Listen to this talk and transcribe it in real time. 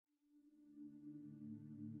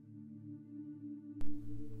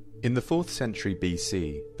In the 4th century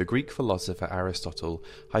BC, the Greek philosopher Aristotle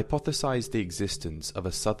hypothesized the existence of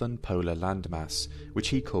a southern polar landmass, which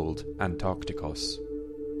he called Antarcticos.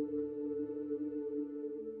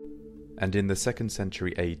 And in the 2nd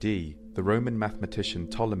century AD, the Roman mathematician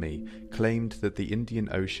Ptolemy claimed that the Indian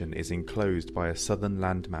Ocean is enclosed by a southern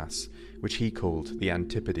landmass, which he called the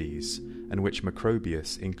Antipodes, and which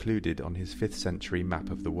Macrobius included on his 5th century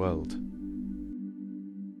map of the world.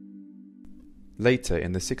 Later,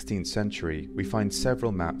 in the 16th century, we find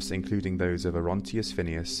several maps including those of Orontius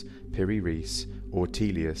Phineus, Piri Reis,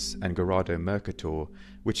 Ortelius, and Gerardo Mercator,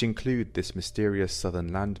 which include this mysterious southern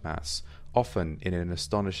landmass, often in an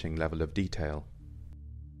astonishing level of detail.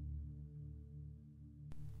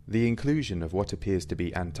 The inclusion of what appears to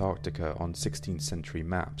be Antarctica on 16th century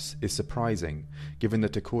maps is surprising, given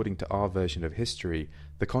that according to our version of history,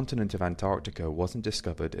 the continent of Antarctica wasn't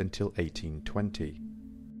discovered until 1820.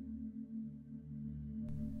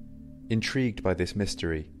 Intrigued by this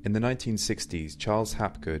mystery, in the 1960s, Charles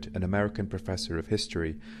Hapgood, an American professor of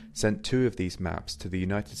history, sent 2 of these maps to the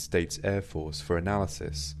United States Air Force for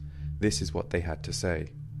analysis. This is what they had to say.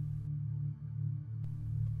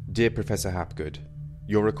 Dear Professor Hapgood,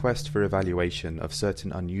 your request for evaluation of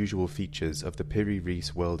certain unusual features of the Piri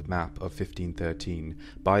Reis world map of 1513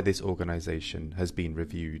 by this organization has been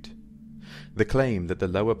reviewed. The claim that the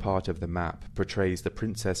lower part of the map portrays the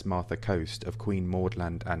Princess Martha coast of Queen Maud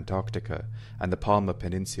Land, Antarctica, and the Palmer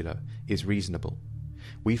Peninsula is reasonable.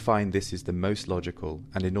 We find this is the most logical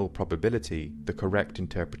and, in all probability, the correct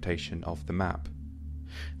interpretation of the map.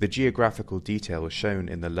 The geographical detail shown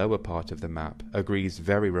in the lower part of the map agrees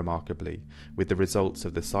very remarkably with the results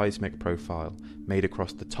of the seismic profile made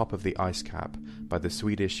across the top of the ice cap by the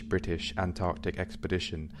Swedish-British Antarctic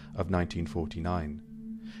expedition of 1949.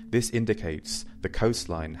 This indicates the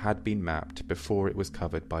coastline had been mapped before it was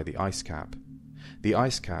covered by the ice cap. The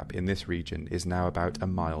ice cap in this region is now about a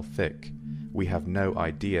mile thick. We have no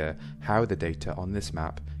idea how the data on this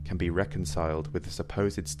map can be reconciled with the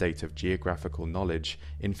supposed state of geographical knowledge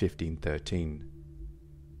in 1513.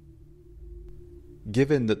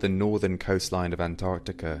 Given that the northern coastline of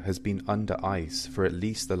Antarctica has been under ice for at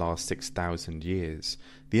least the last 6,000 years,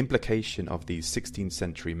 the implication of these 16th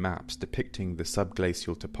century maps depicting the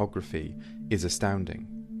sub-glacial topography is astounding.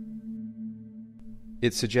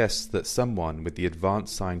 It suggests that someone with the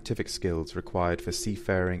advanced scientific skills required for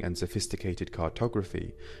seafaring and sophisticated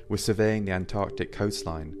cartography was surveying the Antarctic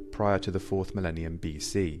coastline prior to the 4th millennium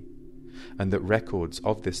BC, and that records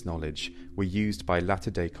of this knowledge were used by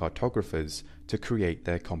latter-day cartographers to create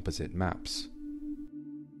their composite maps.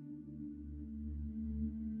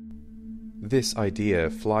 This idea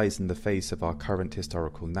flies in the face of our current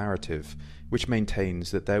historical narrative, which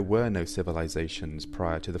maintains that there were no civilizations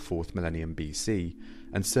prior to the 4th millennium BC,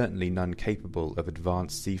 and certainly none capable of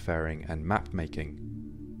advanced seafaring and map-making.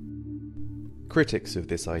 Critics of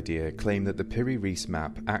this idea claim that the Piri Reis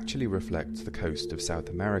map actually reflects the coast of South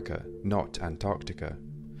America, not Antarctica,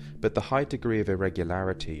 but the high degree of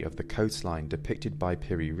irregularity of the coastline depicted by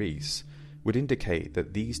Piri Reis would indicate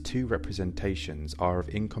that these 2 representations are of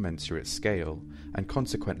incommensurate scale and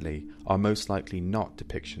consequently are most likely not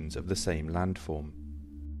depictions of the same landform.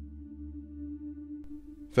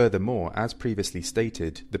 Furthermore, as previously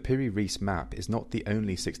stated, the Piri Reis map is not the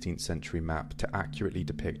only 16th century map to accurately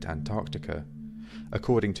depict Antarctica.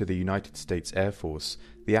 According to the United States Air Force,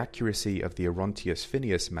 the accuracy of the Orontius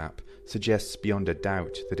Phineus map suggests beyond a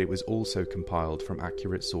doubt that it was also compiled from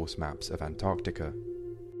accurate source maps of Antarctica.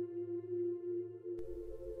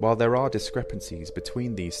 While there are discrepancies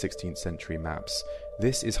between these 16th century maps,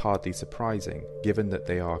 this is hardly surprising given that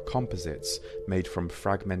they are composites made from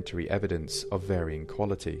fragmentary evidence of varying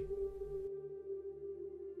quality.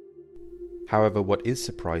 However, what is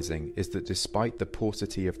surprising is that despite the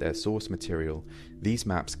paucity of their source material, these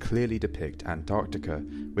maps clearly depict Antarctica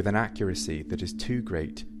with an accuracy that is too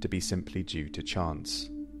great to be simply due to chance.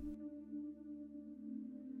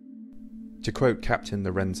 To quote Captain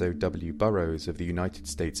Lorenzo W. Burroughs of the United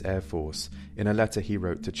States Air Force in a letter he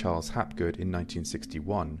wrote to Charles Hapgood in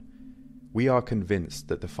 1961, "We are convinced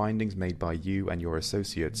that the findings made by you and your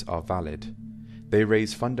associates are valid. They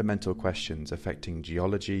raise fundamental questions affecting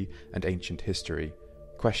geology and ancient history,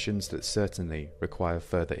 questions that certainly require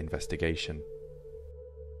further investigation."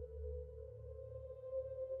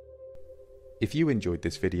 If you enjoyed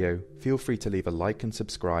this video, feel free to leave a like and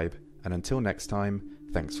subscribe, and until next time,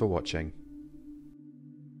 thanks for watching.